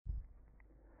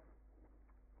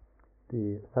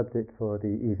The subject for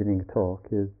the evening talk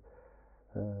is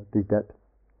the depth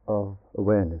of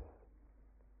awareness.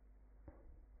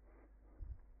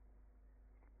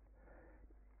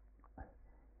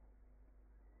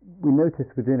 We notice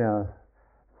within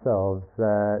ourselves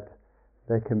that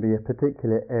there can be a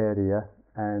particular area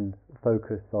and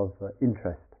focus of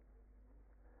interest.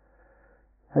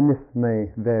 And this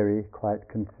may vary quite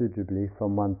considerably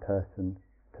from one person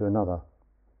to another.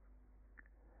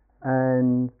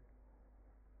 And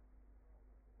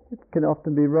it can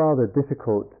often be rather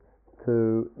difficult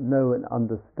to know and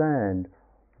understand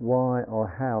why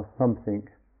or how something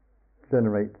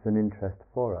generates an interest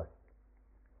for us.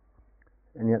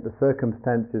 And yet the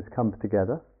circumstances come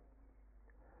together,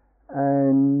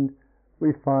 and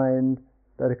we find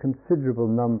that a considerable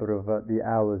number of the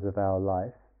hours of our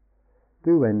life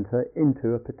do enter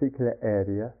into a particular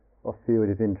area or field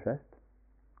of interest.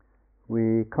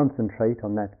 We concentrate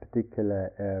on that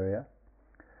particular area,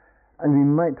 and we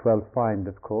might well find,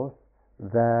 of course,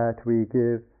 that we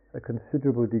give a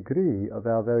considerable degree of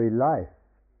our very life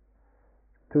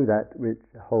to that which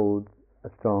holds a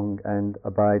strong and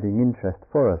abiding interest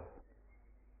for us.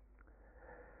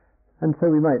 And so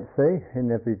we might say, in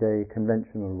everyday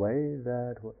conventional way,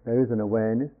 that there is an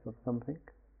awareness of something.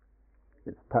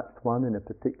 It's touched one in a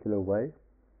particular way,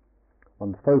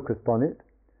 one's focused on it,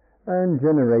 and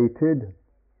generated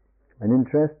an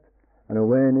interest, an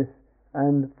awareness,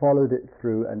 and followed it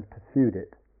through and pursued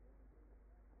it.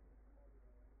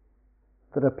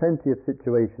 There are plenty of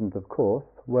situations, of course,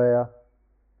 where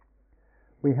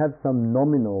we have some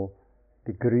nominal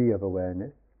degree of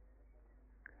awareness.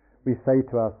 We say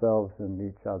to ourselves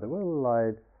and each other, well,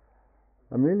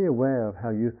 I'm really aware of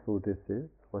how useful this is,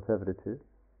 whatever it is.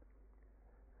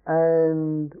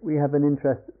 And we have an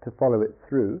interest to follow it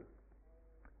through,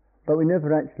 but we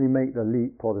never actually make the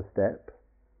leap or the step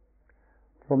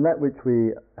from that which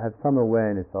we have some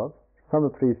awareness of, some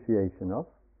appreciation of,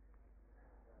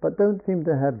 but don't seem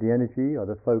to have the energy or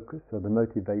the focus or the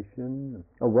motivation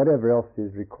or whatever else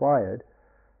is required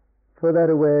for that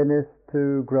awareness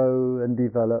to grow and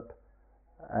develop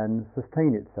and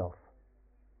sustain itself.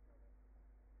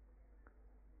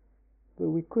 So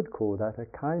we could call that a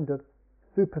kind of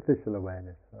superficial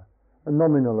awareness, a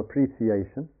nominal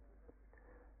appreciation.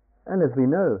 And as we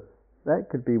know, that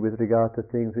could be with regard to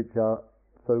things which are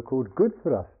so-called good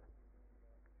for us,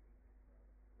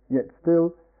 yet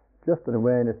still just an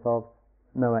awareness of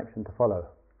no action to follow.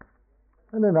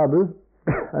 And in other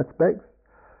aspects,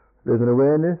 there's an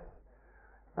awareness,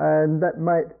 and that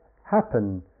might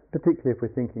happen, particularly if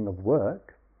we're thinking of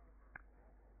work,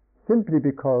 simply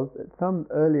because at some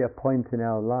earlier point in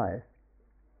our life,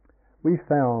 we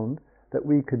found that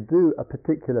we could do a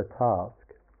particular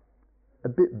task a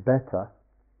bit better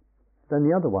than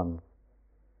the other ones.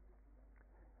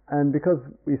 And because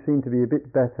we seemed to be a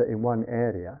bit better in one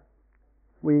area,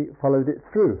 we followed it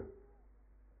through.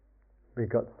 We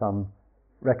got some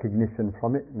recognition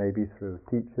from it, maybe through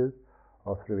teachers,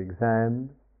 or through exams,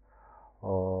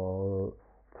 or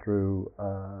through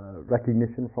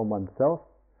recognition from oneself.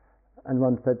 And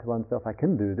one said to oneself, I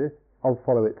can do this, I'll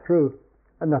follow it through.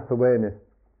 And thus awareness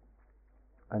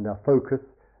and our focus,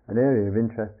 an area of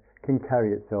interest, can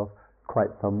carry itself quite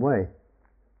some way.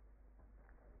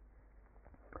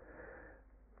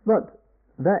 But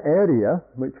that area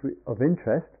of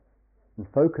interest and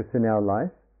focus in our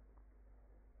life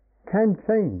can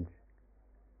change,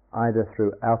 either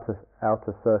through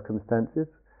outer circumstances.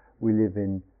 We live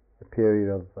in a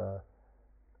period of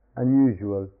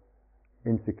unusual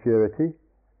insecurity,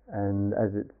 and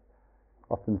as it's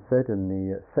often said in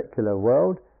the secular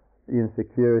world, the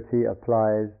insecurity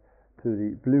applies to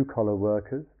the blue-collar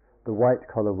workers, the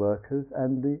white-collar workers,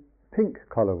 and the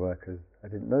pink-collar workers. I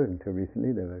didn't know until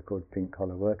recently they were called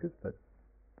pink-collar workers, but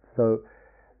so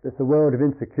there's a world of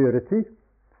insecurity,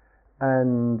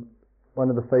 and one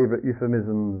of the favorite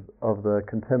euphemisms of the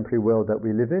contemporary world that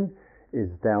we live in is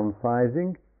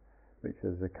downsizing, which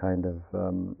is a kind of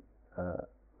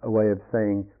a way of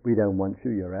saying we don't want you,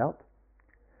 you're out.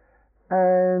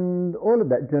 And all of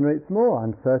that generates more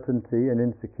uncertainty and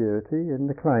insecurity in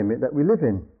the climate that we live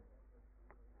in.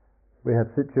 We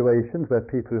have situations where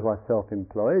people who are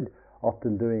self-employed,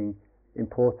 often doing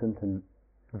important and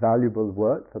valuable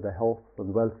work for the health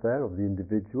and welfare of the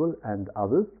individual and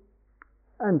others,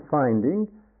 and finding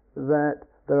that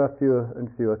there are fewer and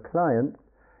fewer clients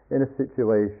in a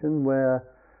situation where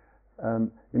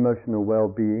emotional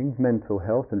well-being, mental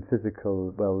health and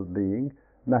physical well-being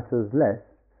matters less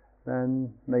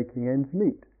than making ends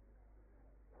meet.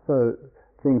 So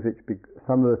things which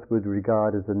some of us would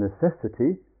regard as a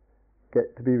necessity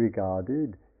get to be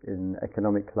regarded in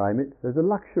economic climates as a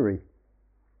luxury.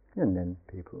 And then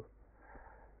people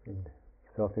in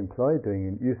self-employed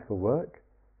doing useful work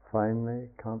finally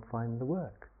can't find the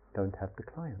work, don't have the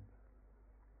clients.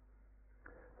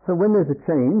 So when there's a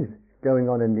change going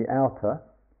on in the outer,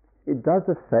 it does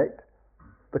affect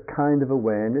the kind of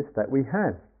awareness that we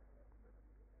have.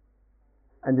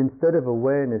 And instead of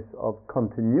awareness of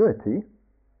continuity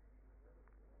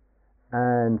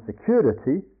and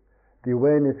security, the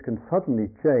awareness can suddenly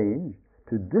change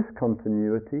to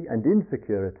discontinuity and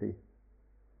insecurity.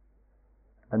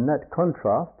 And that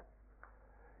contrast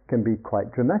can be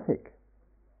quite dramatic.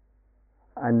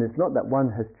 And it's not that one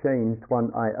has changed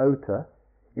one iota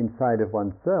inside of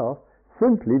oneself,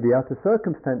 simply the outer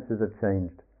circumstances have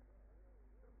changed.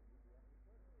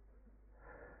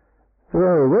 So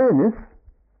our awareness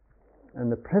and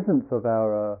the presence of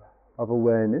our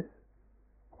awareness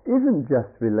isn't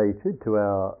just related to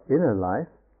our inner life,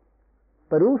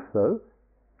 but also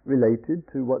related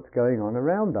to what's going on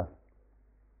around us.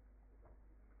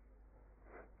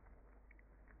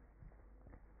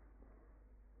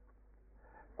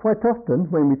 Quite often,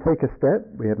 when we take a step,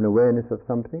 we have an awareness of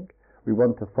something, we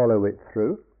want to follow it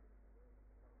through.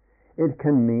 It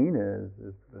can mean, as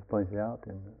was pointed out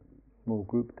in a small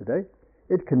group today,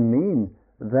 it can mean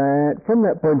that from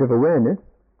that point of awareness,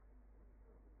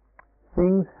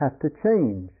 things have to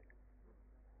change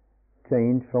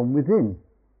from within.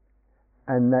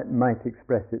 And that might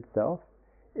express itself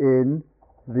in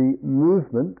the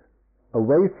movement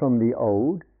away from the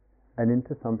old and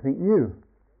into something new.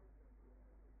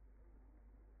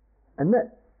 And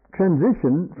that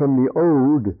transition from the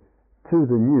old to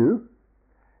the new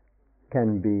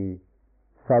can be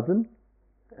sudden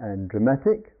and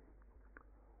dramatic,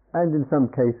 and in some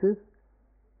cases,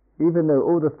 even though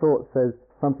all the thought says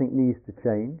something needs to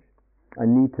change, I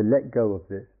need to let go of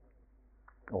this,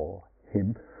 or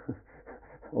him,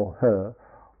 or her,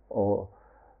 or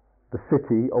the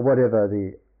city, or whatever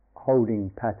the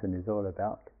holding pattern is all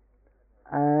about,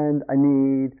 and I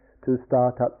need to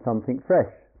start up something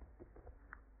fresh.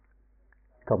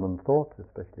 Common thought,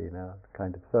 especially in our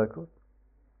kind of circles.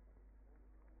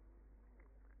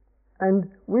 And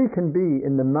we can be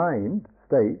in the mind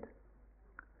state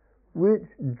which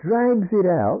drags it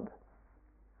out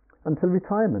until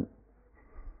retirement.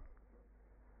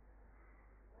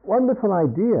 Wonderful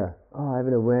idea. I have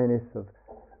an awareness of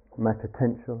my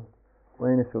potential,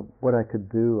 awareness of what I could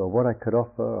do, or what I could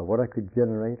offer, or what I could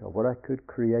generate, or what I could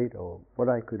create, or what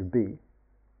I could be.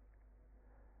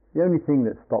 The only thing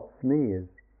that stops me is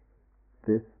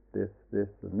this,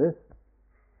 and this.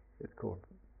 It's called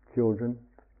children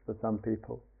for some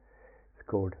people. It's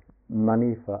called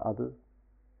money for others.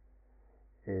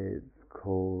 It's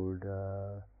called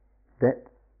debt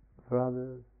for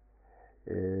others.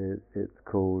 It's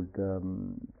called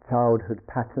childhood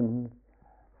patterns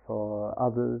for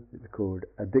others. It's called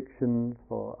addictions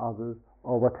for others,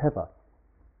 or whatever.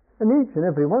 And each and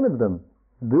every one of them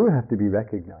do have to be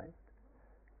recognized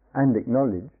and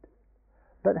acknowledged.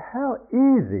 But how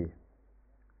easy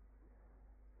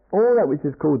all that which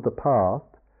is called the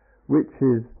past, which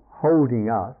is holding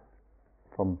us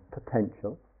from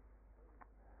potential,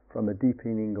 from a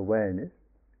deepening awareness,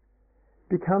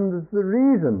 becomes the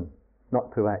reason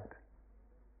not to act.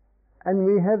 And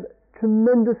we have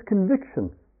tremendous conviction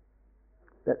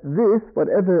that this,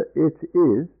 whatever it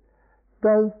is,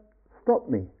 does stop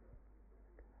me.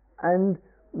 And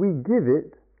we give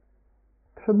it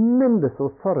tremendous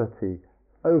authority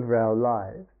over our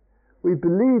lives. We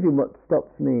believe in what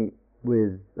stops me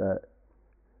with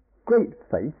great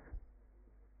faith.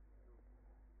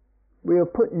 We'll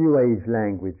put New Age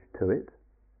language to it.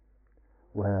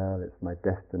 Well, it's my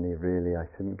destiny, really. I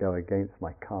shouldn't go against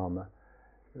my karma.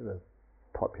 The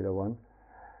popular one.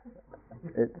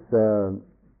 It's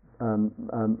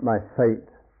my fate.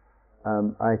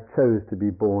 I chose to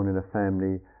be born in a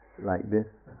family like this.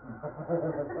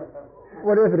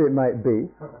 Whatever it might be.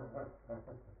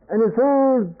 And it's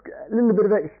all a little bit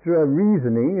of extra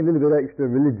reasoning, a little bit of extra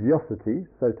religiosity,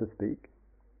 so to speak,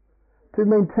 to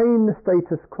maintain the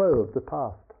status quo of the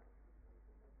past.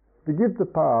 To give the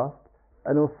past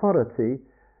an authority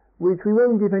which we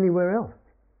won't give anywhere else.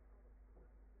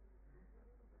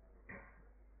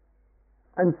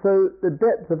 And so the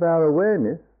depth of our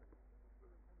awareness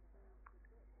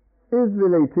is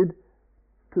related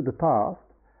to the past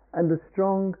and the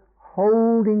strong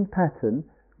holding pattern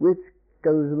which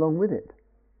goes along with it.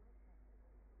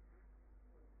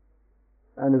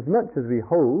 And as much as we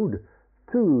hold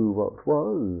to what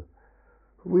was,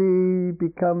 we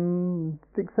become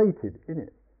fixated in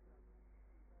it.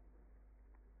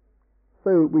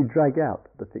 So we drag out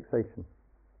the fixation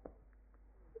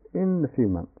in a few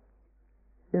months,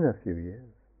 in a few years,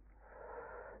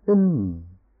 in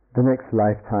the next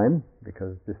lifetime,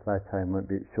 because this lifetime won't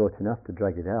be short enough to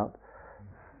drag it out,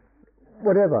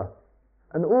 whatever.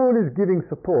 And all is giving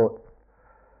support,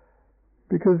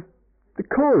 because the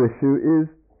core issue is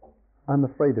I'm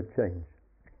afraid of change.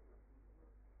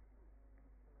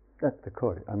 That's the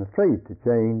core. I'm afraid to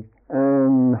change,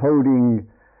 and holding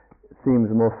seems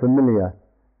more familiar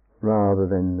rather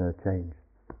than change.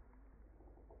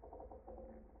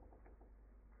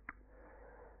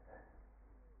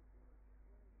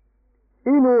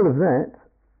 In all of that,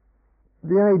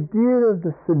 the idea of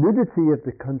the solidity of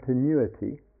the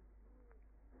continuity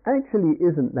actually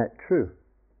isn't that true.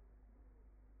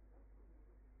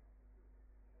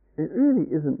 It really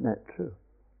isn't that true.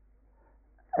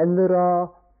 And there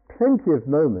are plenty of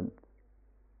moments,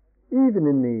 even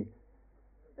in the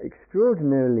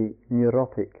extraordinarily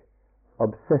neurotic,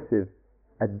 obsessive,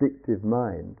 addictive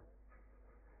mind,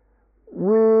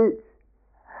 which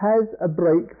has a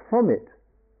break from it.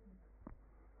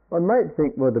 One might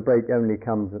think, well, the break only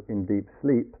comes in deep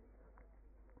sleep,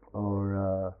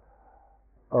 or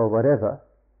whatever,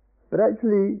 but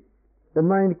actually the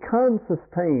mind can't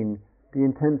sustain the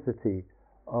intensity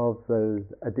of those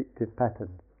addictive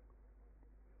patterns.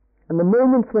 And the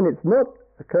moments when it's not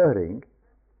occurring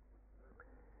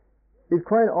is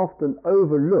quite often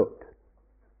overlooked,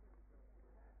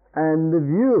 and the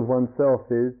view of oneself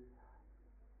is,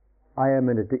 I am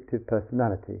an addictive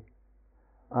personality.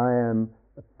 I am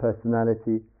a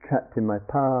personality trapped in my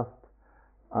past.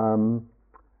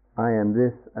 I am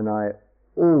this, and I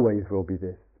always will be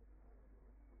this.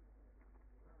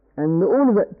 And all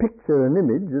of that picture and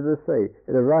image, as I say,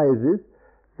 it arises.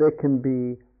 There can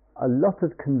be a lot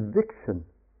of conviction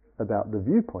about the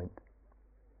viewpoint,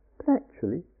 but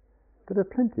actually there are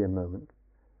plenty of moments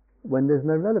when there's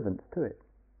no relevance to it.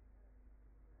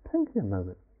 Plenty of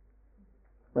moments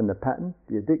when the pattern,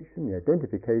 the addiction, the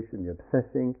identification, the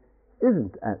obsessing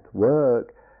isn't at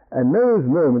work, and those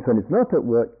moments when it's not at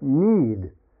work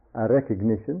need our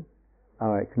recognition,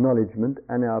 our acknowledgement,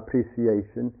 and our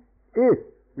appreciation if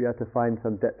we are to find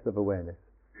some depth of awareness.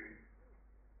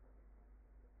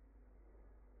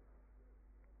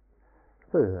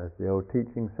 So, as the old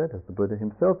teaching said, as the Buddha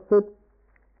himself said,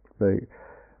 very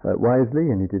wisely,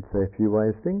 and he did say a few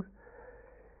wise things,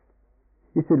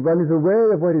 he said, one is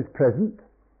aware of what is present,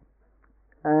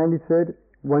 and he said,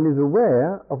 one is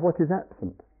aware of what is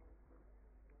absent.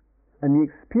 And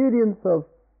the experience of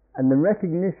and the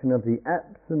recognition of the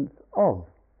absence of,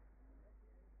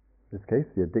 in this case,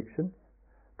 the addiction,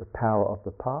 the power of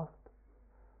the past,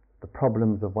 the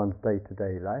problems of one's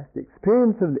day-to-day life, the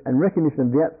experience of and recognition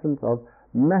of the absence of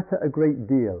matter a great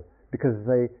deal, because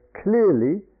they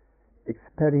clearly,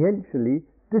 experientially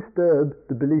disturb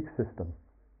the belief system.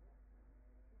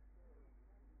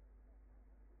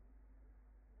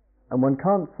 And one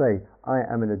can't say, I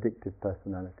am an addictive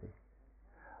personality.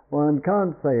 One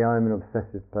can't say, I'm an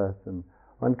obsessive person.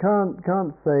 One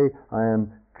can't say, I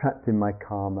am trapped in my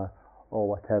karma, or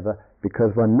whatever,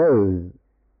 because one knows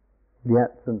the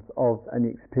absence of, and the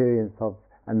experience of,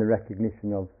 and the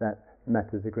recognition of that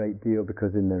matters a great deal,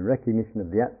 because in the recognition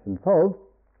of the absence of,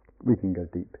 we can go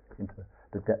deep into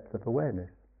the depths of awareness.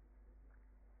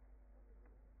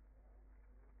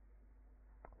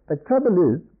 The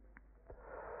trouble is,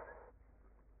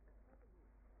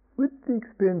 with the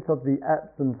experience of the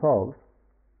absence of,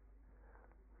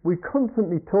 we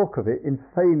constantly talk of it in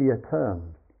failure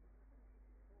terms.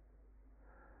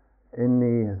 In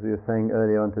the, as we were saying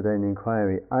earlier on today in the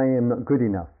inquiry, I am not good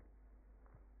enough.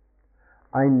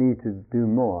 I need to do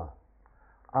more.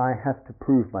 I have to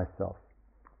prove myself.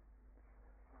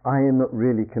 I am not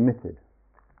really committed.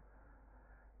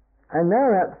 And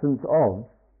our absence of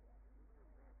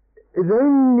is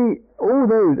only all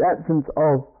those absence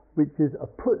of which is a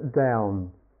put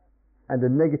down and a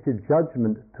negative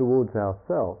judgment towards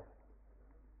ourselves,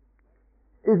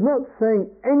 is not saying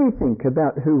anything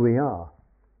about who we are.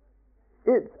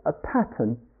 It's a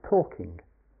pattern talking.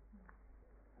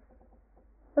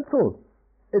 That's all.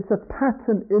 It's a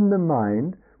pattern in the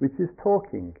mind which is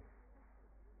talking.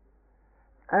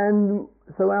 And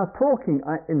so our talking,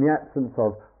 in the absence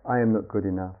of, I am not good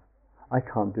enough, I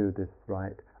can't do this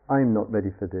right, I'm not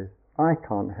ready for this, I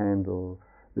can't handle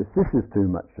this is too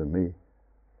much for me.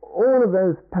 All of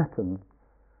those patterns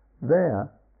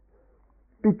there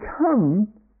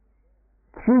become,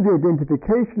 through the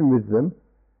identification with them,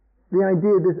 the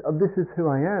idea of this is who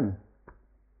I am.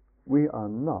 We are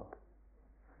not,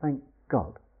 thank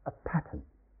God, a pattern.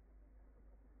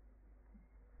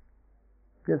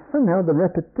 Yet somehow the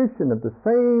repetition of the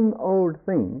same old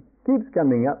thing keeps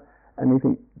coming up, and we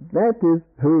think, that is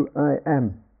who I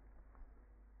am.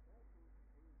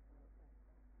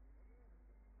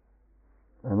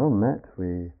 And on that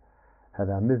we have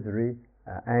our misery,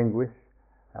 our anguish,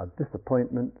 our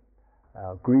disappointment,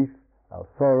 our grief, our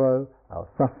sorrow, our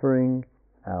suffering,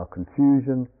 our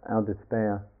confusion, our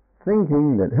despair,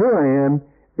 thinking that who I am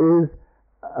is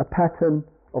a pattern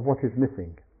of what is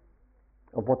missing,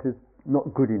 of what is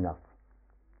not good enough,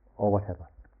 or whatever.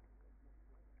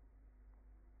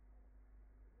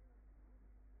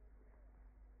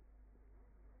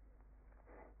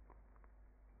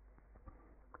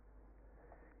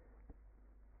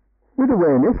 With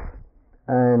awareness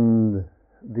and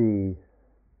the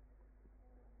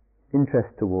interest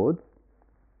towards,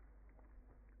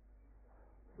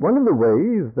 one of the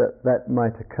ways that that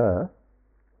might occur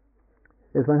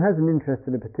is one has an interest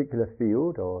in a particular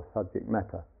field or subject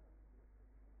matter.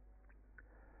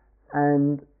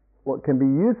 And what can be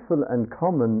useful and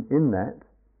common in that,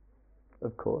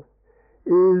 of course,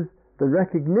 is the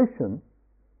recognition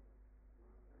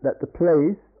that the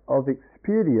place of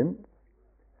experience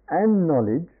and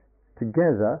knowledge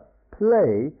together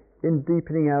play in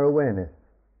deepening our awareness.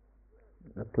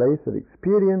 The place of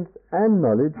experience and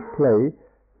knowledge play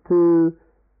to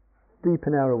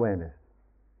deepen our awareness.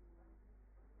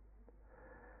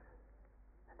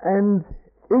 And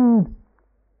in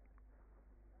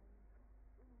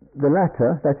the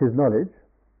latter, that is knowledge,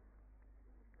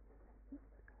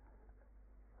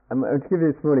 I'll give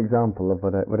you a small example of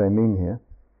what I mean here.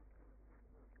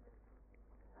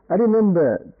 I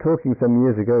remember talking some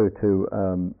years ago to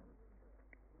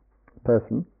a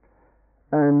person,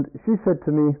 and she said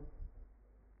to me,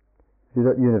 she's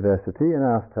at university, and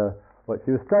I asked her what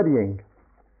she was studying.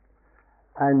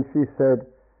 And she said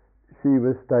she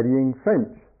was studying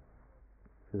French.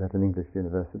 She's at an English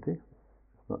university.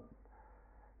 It's not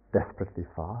desperately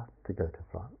far to go to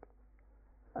France.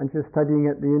 And she was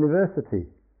studying at the university.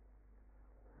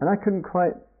 And I couldn't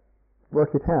quite work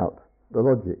it out, the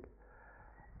logic.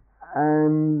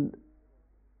 And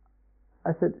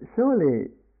I said, surely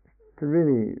to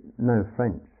really know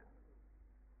French,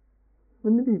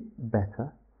 wouldn't it be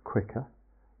better, quicker,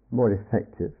 more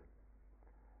effective,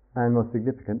 and more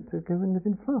significant to go and live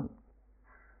in France?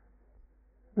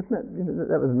 Wasn't that,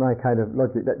 that was my kind of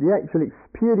logic, that the actual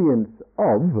experience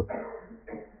of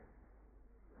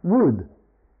would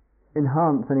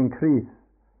enhance and increase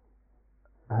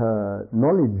her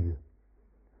knowledge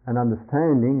and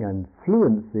understanding and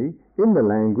fluency in the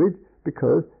language,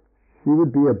 because she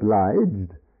would be obliged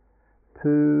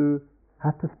to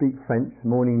have to speak French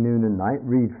morning, noon and night,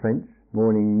 read French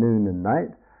morning, noon and night.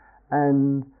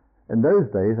 And in those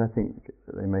days, I think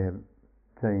they may have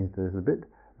changed a little bit,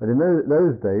 but in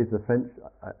those days the French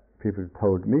people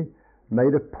told me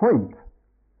made a point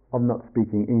of not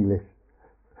speaking English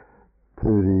to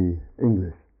the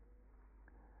English.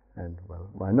 And well,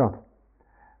 why not?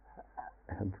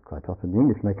 And quite often the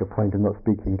English make a point of not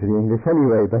speaking to the English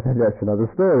anyway, but that's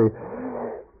another story.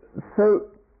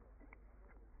 So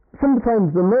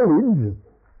sometimes the knowledge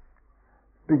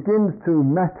begins to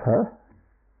matter,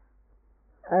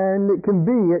 and it can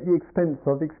be at the expense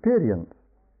of experience.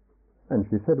 And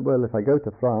she said, well, if I go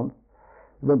to France,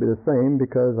 it won't be the same,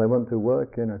 because I want to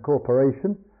work in a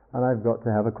corporation and I've got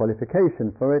to have a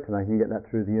qualification for it, and I can get that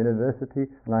through the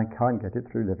university, and I can't get it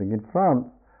through living in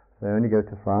France. So I only go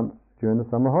to France during the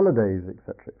summer holidays,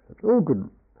 etc., etc. All good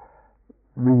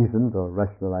reasons or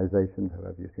rationalizations,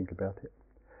 however you think about it.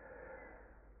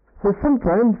 So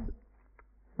sometimes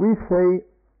we say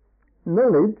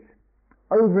knowledge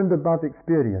over and above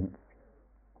experience.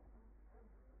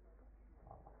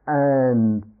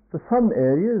 And for some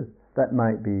areas that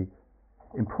might be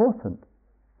important,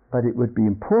 but it would be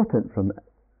important from the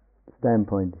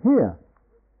standpoint here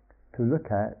to look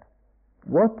at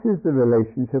what is the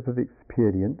relationship of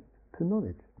experience to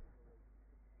knowledge.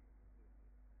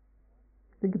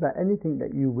 Think about anything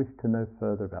that you wish to know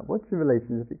further about. What's the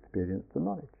relationship of experience to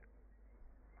knowledge?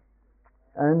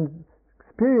 And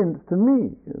experience, to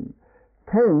me,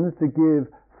 tends to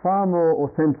give far more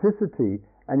authenticity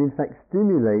and in fact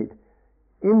stimulate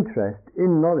interest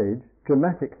in knowledge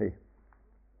dramatically,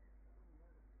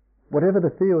 whatever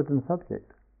the field and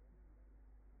subject,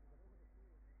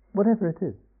 whatever it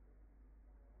is.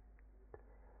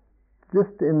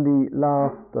 Just in the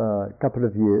last couple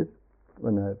of years,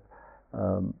 when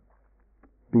I've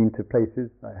been to places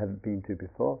I haven't been to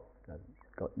before,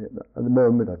 at the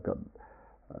moment I've got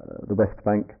the West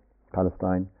Bank,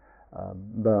 Palestine,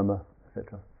 Burma,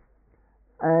 etc.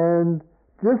 And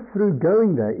just through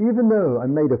going there, even though I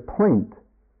made a point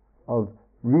of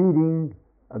reading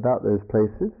about those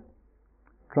places,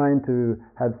 trying to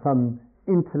have some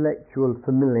intellectual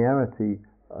familiarity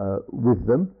with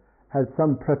them, had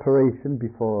some preparation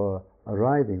before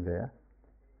arriving there,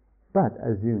 But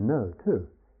as you know too,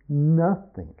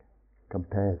 nothing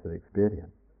compares with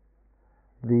experience.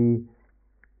 The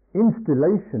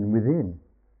installation within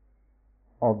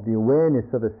of the awareness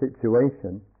of a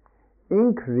situation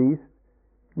increased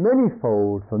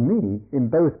manyfold for me in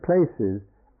both places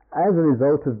as a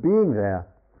result of being there.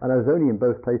 And I was only in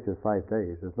both places 5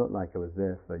 days. It's not like I was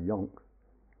there for yonks.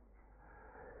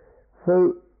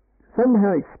 So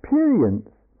somehow experience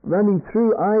running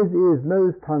through eyes, ears,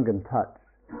 nose, tongue and touch,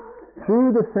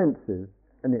 through the senses,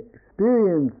 an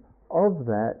experience of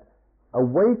that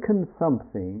awakens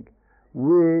something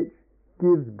which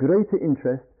gives greater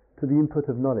interest to the input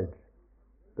of knowledge.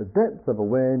 The depth of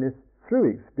awareness through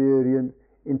experience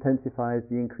intensifies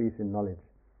the increase in knowledge.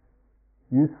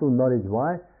 Useful knowledge,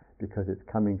 why? Because it's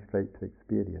coming straight to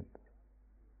experience.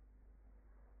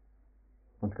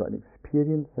 One's got an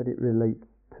experience that it relates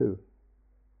to.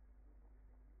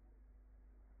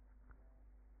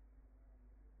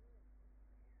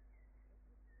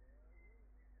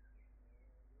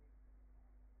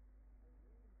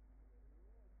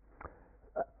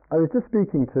 I was just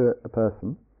speaking to a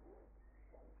person,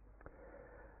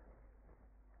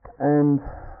 and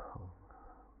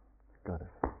God,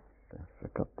 I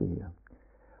forgot the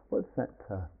what's that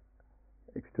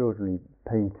extraordinary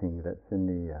painting that's in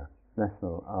the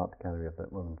National Art Gallery of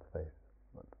that woman's face?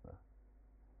 What's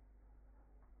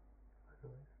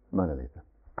Mona Lisa.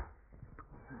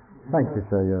 Thank you,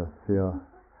 sir, for your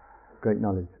great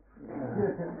knowledge.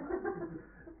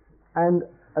 And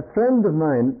a friend of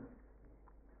mine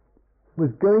was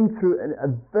going through a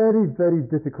very, very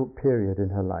difficult period in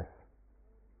her life.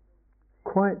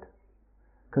 Quite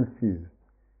confused,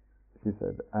 she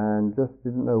said, and just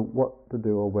didn't know what to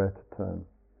do or where to turn.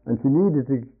 And she needed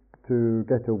to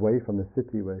get away from the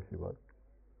city where she was.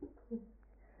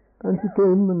 And she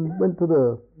came and went to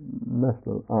the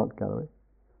National Art Gallery.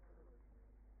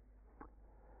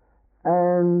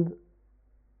 And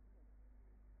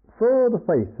saw the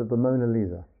face of the Mona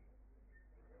Lisa.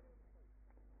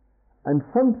 And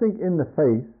something in the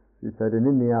face, she said, and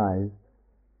in the eyes,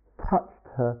 touched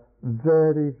her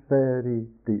very, very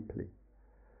deeply.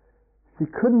 She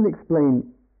couldn't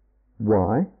explain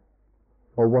why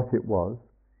or what it was,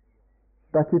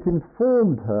 but it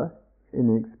informed her in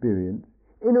the experience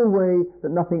in a way that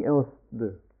nothing else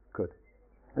could.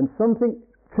 And something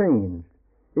changed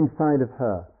inside of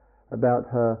her about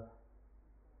her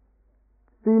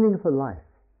feeling for life.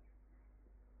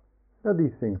 Now,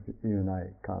 these things that you and I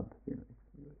can't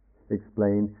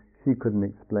explain, she couldn't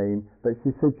explain, but she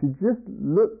said she just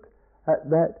looked at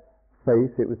that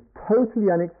face. It was totally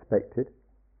unexpected.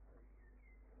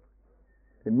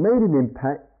 It made an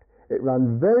impact. It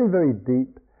ran very, very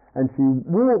deep, and she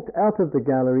walked out of the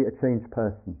gallery a changed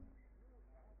person.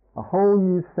 A whole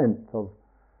new sense of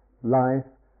life,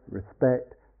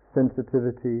 respect,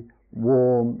 sensitivity,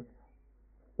 warmth,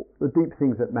 the deep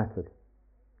things that mattered.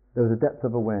 There was a depth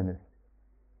of awareness.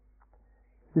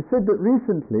 She said that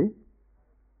recently,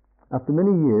 after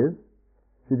many years,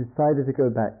 she decided to go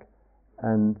back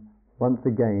and once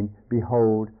again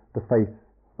behold the face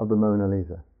of the Mona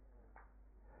Lisa.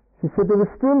 She said there was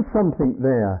still something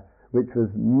there which was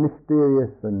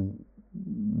mysterious and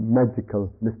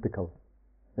mystical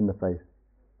in the face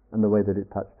and the way that it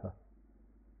touched her.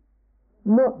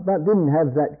 Not that didn't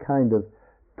have that kind of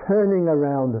turning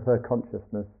around of her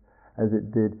consciousness as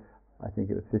it did, I think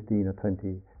it was 15 or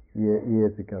 20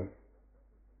 years ago.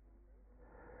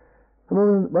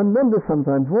 And one wonders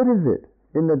sometimes, what is it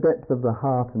in the depth of the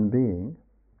heart and being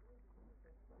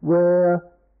where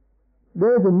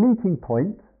there's a meeting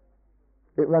point,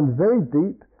 it runs very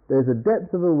deep, there's a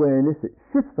depth of awareness, it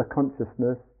shifts the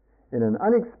consciousness in an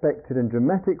unexpected and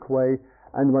dramatic way,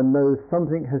 and one knows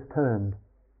something has turned.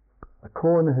 A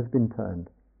corner has been turned.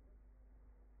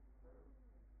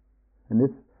 And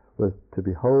this was to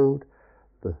behold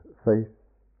the face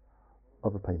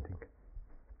of a painting.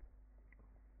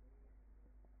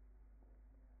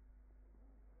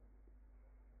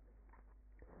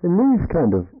 In these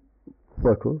kind of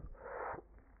circles,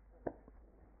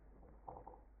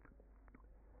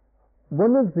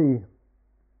 one of the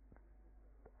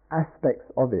aspects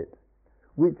of it,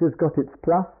 which has got its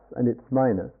plus and its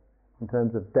minus in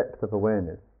terms of depth of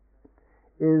awareness,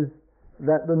 is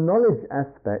that the knowledge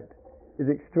aspect is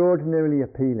extraordinarily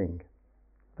appealing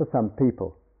for some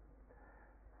people.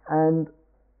 And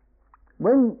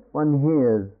when one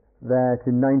hears that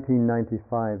in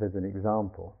 1995, as an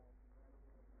example,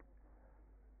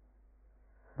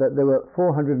 that there were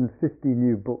 450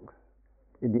 new books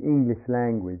in the English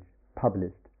language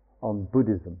published on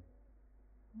Buddhism,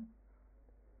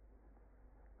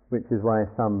 which is why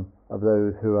some of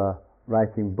those who are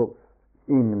writing books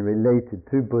in and related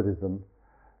to Buddhism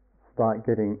start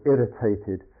getting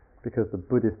irritated because the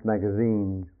Buddhist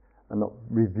magazines are not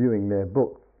reviewing their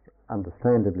books,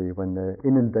 understandably, when they're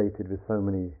inundated with so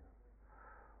many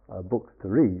books to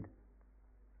read.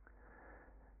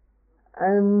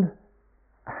 And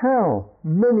how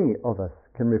many of us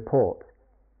can report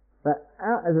that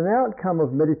as an outcome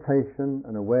of meditation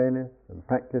and awareness and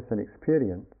practice and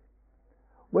experience,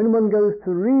 when one goes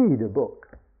to read a book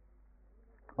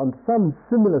on some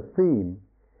similar theme,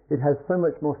 it has so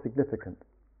much more significance.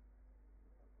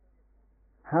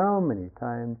 How many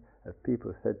times have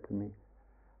people said to me,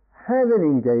 having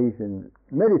engaged in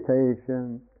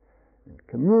meditation, in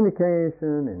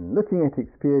communication, in looking at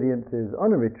experiences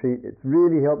on a retreat, it's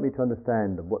really helped me to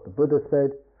understand what the Buddha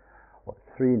said, what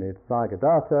Sri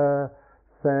Nisargadatta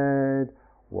said,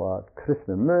 what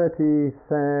Krishnamurti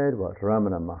said, what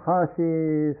Ramana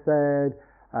Maharshi said,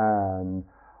 and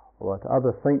what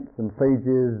other saints and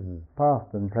sages, past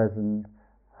and present,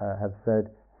 have said,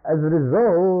 as a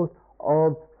result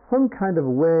of some kind of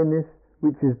awareness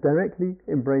which is directly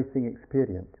embracing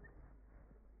experience,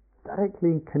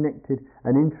 directly connected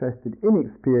and interested in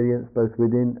experience both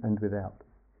within and without.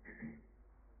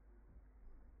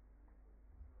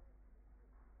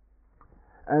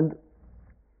 And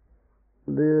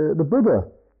the Buddha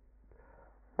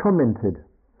commented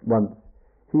once,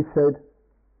 he said,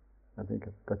 I think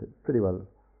I've got it pretty well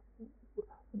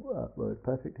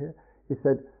perfect here, he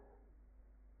said,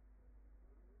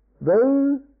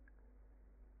 those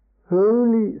who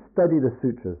only study the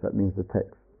sutras, that means the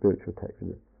text, spiritual text,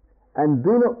 and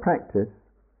do not practice,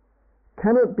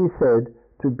 cannot be said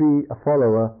to be a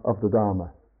follower of the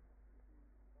Dharma.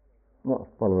 Not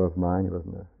a follower of mine, he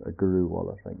wasn't a guru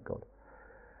walla, thank God.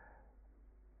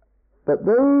 But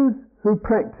those who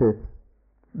practice,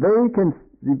 they can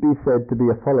be said to be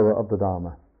a follower of the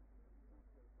Dharma.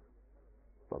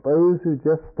 But those who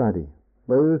just study,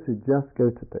 those who just go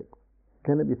to texts,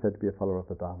 cannot be said to be a follower of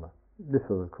the Dharma. This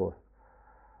was, of course,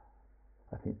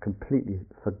 I think, completely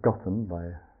forgotten by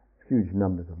huge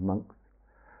numbers of monks.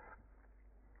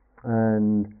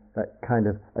 And that kind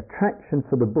of attraction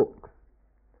for the books,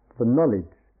 for knowledge,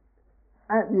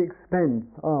 at the expense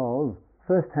of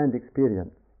first-hand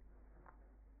experience.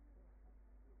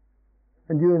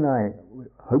 And you and I,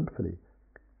 hopefully,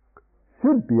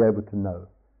 should be able to know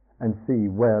and see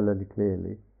well and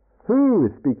clearly who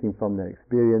is speaking from their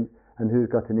experience and who's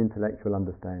got an intellectual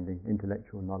understanding,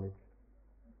 intellectual knowledge.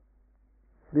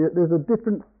 There's a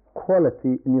different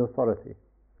quality in the authority,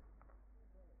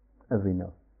 as we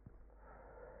know.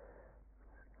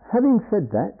 Having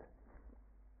said that,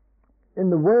 in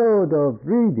the world of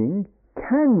reading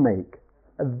can make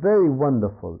a very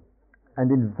wonderful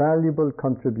and invaluable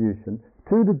contribution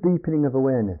to the deepening of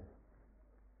awareness.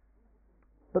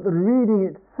 But the reading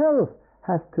itself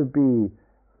has to be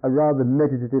a rather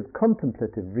meditative,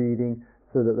 contemplative reading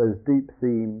so that those deep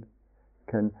themes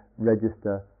can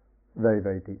register very,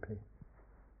 very deeply.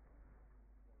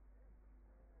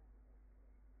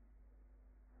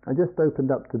 I just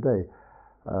opened up today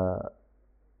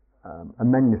a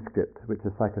manuscript which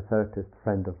a psychotherapist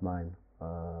friend of mine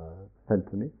sent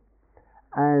to me,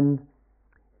 and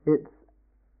it's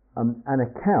an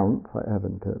account. I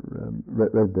haven't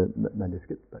read the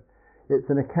manuscript, but it's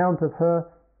an account of her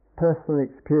personal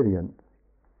experience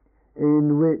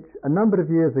in which a number of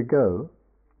years ago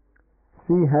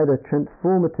she had a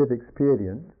transformative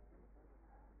experience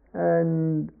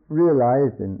and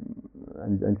realized,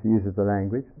 and she uses the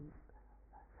language,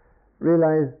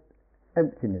 realized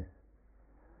emptiness.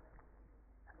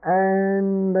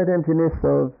 And that emptiness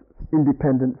of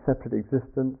independent, separate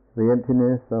existence, the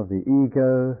emptiness of the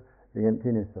ego, the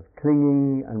emptiness of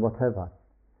clinging and whatever.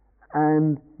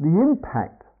 And the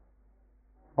impact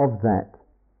of that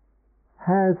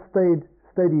has stayed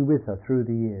steady with her through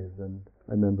the years. And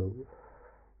I remember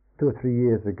 2 or 3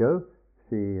 years ago,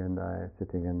 she and I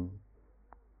sitting and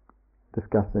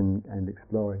discussing and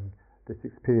exploring this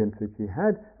experience that she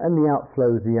had and the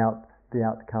outflow, the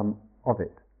outcome of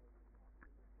it.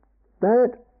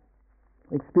 That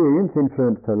experience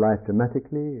influenced her life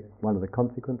dramatically. One of the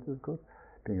consequences, of course,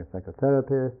 being a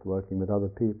psychotherapist, working with other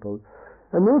people,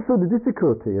 and also the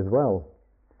difficulty as well.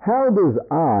 How does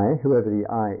I, whoever the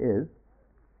I is,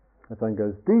 as one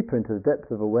goes deeper into the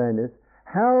depths of awareness,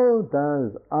 how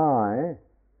does I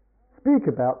speak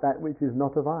about that which is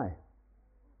not of I?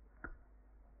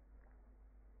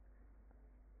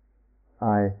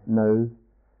 I knows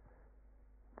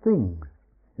things.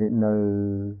 It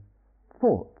knows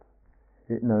thoughts.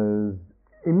 It knows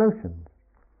emotions.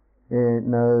 It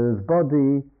knows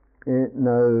body. It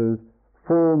knows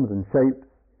forms and shapes.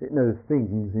 It knows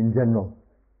things in general.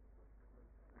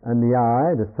 And the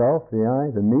I, the self, the I,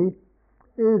 the me,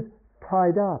 is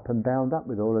tied up and bound up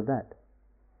with all of that.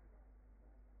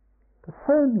 But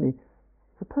certainly,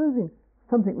 supposing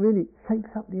something really shakes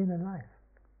up the inner life,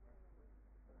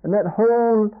 and that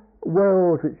whole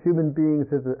world which human beings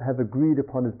have agreed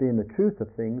upon as being the truth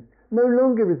of things no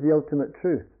longer is the ultimate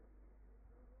truth.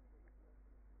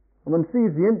 And one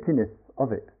sees the emptiness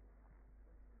of it.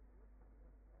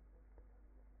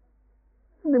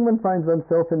 And then one finds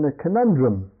oneself in the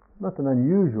conundrum, not an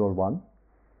unusual one,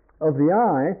 of the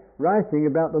I writing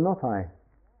about the not I,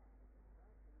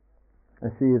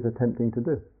 as she is attempting to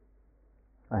do.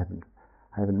 I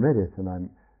haven't read it, and I'm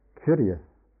curious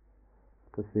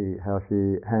to see how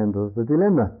she handles the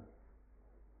dilemma.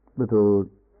 With all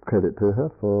credit to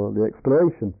her for the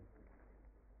exploration.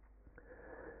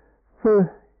 So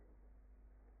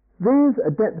there's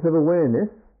a depth of awareness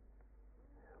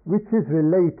which is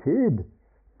related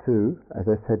to, as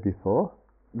I said before,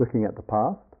 looking at the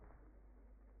past,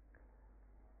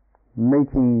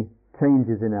 making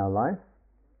changes in our life,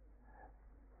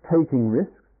 taking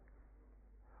risks,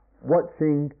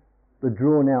 watching the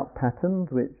drawn-out patterns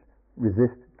which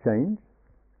resist change.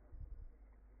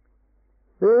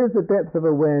 There is a depth of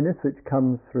awareness which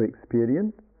comes through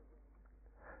experience,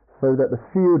 so that the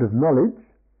field of knowledge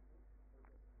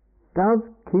does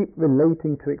keep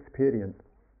relating to experience.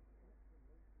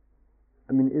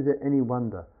 I mean, is it any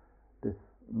wonder this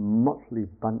motley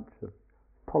bunch of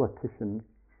politicians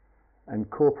and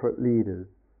corporate leaders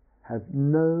have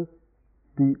no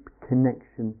deep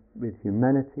connection with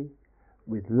humanity,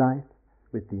 with life,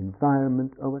 with the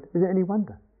environment? Or what? Is it any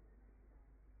wonder?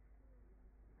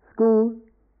 School,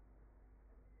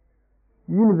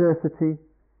 university,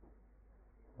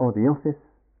 or the office,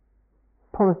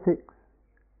 politics,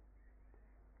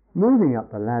 moving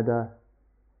up the ladder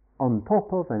on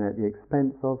top of and at the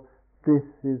expense of, this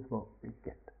is what we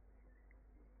get.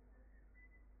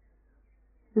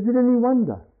 Is it any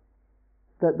wonder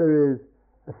that there is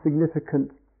a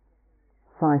significant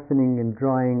siphoning and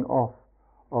drying off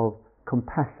of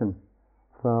compassion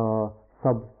for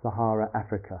sub-Sahara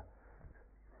Africa?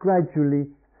 Gradually,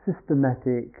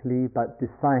 systematically, but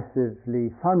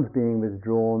decisively, funds being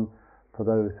withdrawn for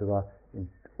those who are in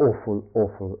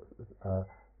awful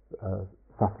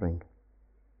suffering.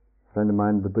 A friend of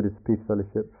mine, the Buddhist Peace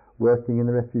Fellowship, working in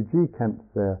the refugee camps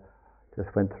there,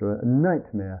 just went through a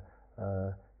nightmare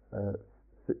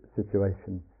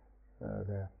situation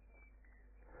there.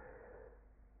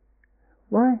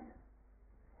 Why?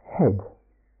 Head,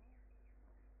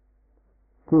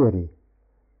 theory,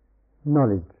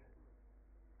 knowledge,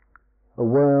 a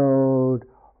world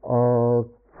of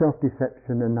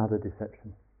self-deception and other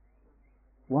deception.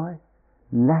 Why?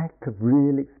 Lack of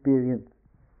real experience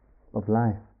of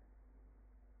life.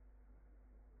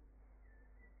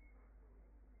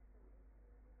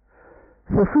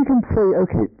 So if we can say,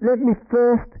 okay, let me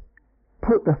first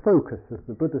put the focus, as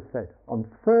the Buddha said, on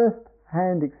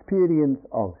first-hand experience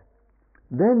of,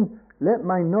 then let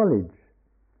my knowledge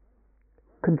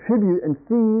contribute and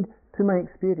feed to my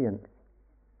experience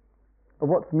of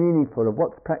what's meaningful, of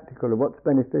what's practical, of what's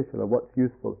beneficial, of what's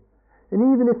useful.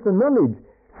 And even if the knowledge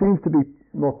seems to be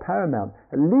more paramount,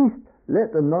 at least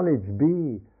let the knowledge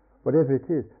be, whatever it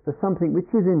is, for something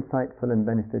which is insightful and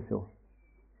beneficial.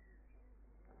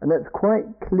 And that's quite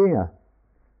clear.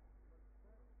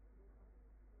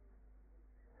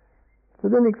 So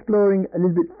then exploring a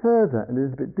little bit further and a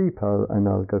little bit deeper, and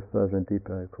I'll go further and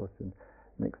deeper, of course, in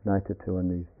the next night or two on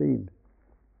these themes.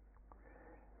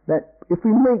 That if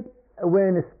we make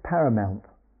awareness paramount,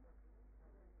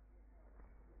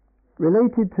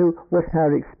 related to what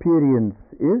our experience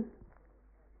is,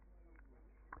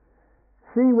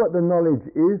 see what the knowledge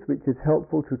is which is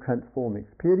helpful to transform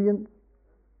experience,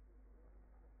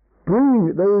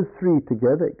 bring those three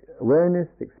together, awareness,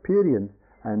 experience,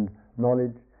 and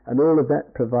knowledge, and all of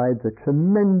that provides a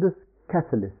tremendous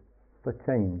catalyst for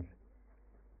change.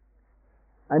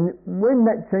 And when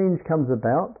that change comes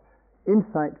about,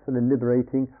 insightful and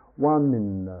liberating, one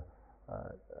in the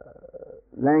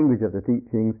language of the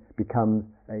teachings becomes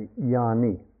a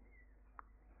jnani.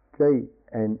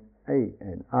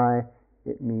 J-N-A-N-I,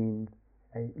 it means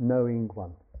a knowing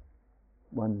one.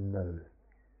 One knows.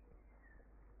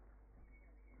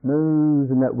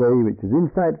 Knows in that way which is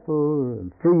insightful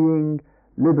and freeing,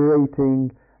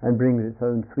 liberating, and brings its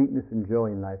own sweetness and joy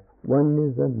in life. One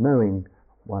is a knowing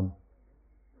one.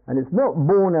 And it's not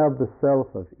born out of the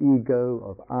self of ego,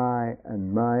 of I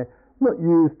and my, not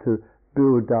used to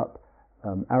build up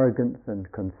arrogance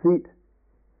and conceit,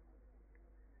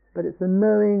 but it's a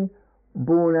knowing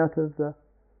born out of the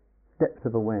depth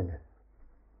of awareness.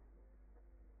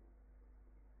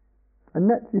 And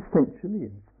that's essentially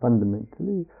and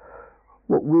fundamentally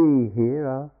what we here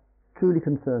are truly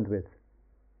concerned with.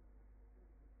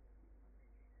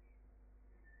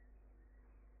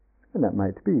 And that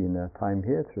might be in our time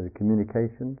here, through the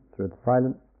communication, through the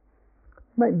silence.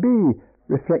 Might be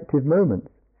reflective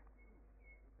moments.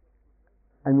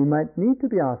 And we might need to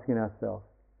be asking ourselves,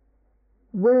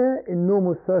 where in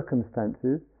normal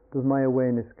circumstances does my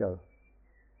awareness go?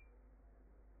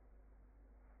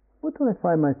 What do I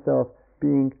find myself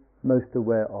being most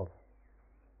aware of?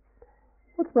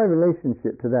 What's my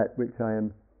relationship to that which I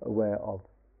am aware of?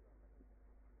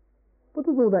 What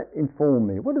does all that inform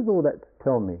me? What does all that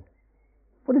tell me?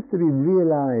 What is to be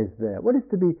realized there? What is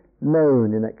to be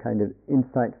known in that kind of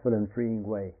insightful and freeing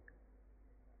way?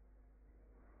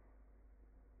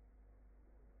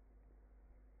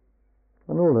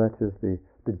 And all that is the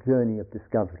journey of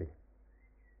discovery.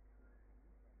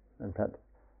 And perhaps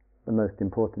the most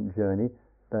important journey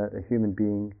that a human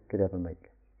being could ever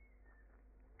make.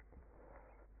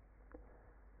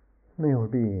 May all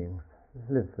beings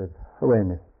live with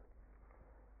awareness.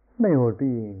 May all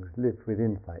beings live with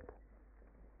insight.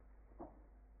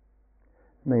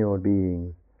 May all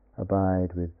beings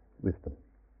abide with wisdom.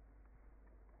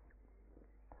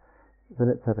 So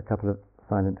let's have a couple of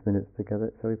silent minutes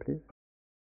together, shall we please?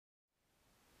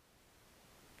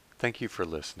 Thank you for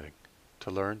listening. To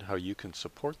learn how you can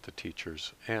support the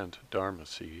teachers and Dharma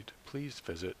Seed, please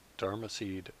visit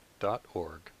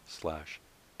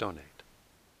dharmaseed.org/donate.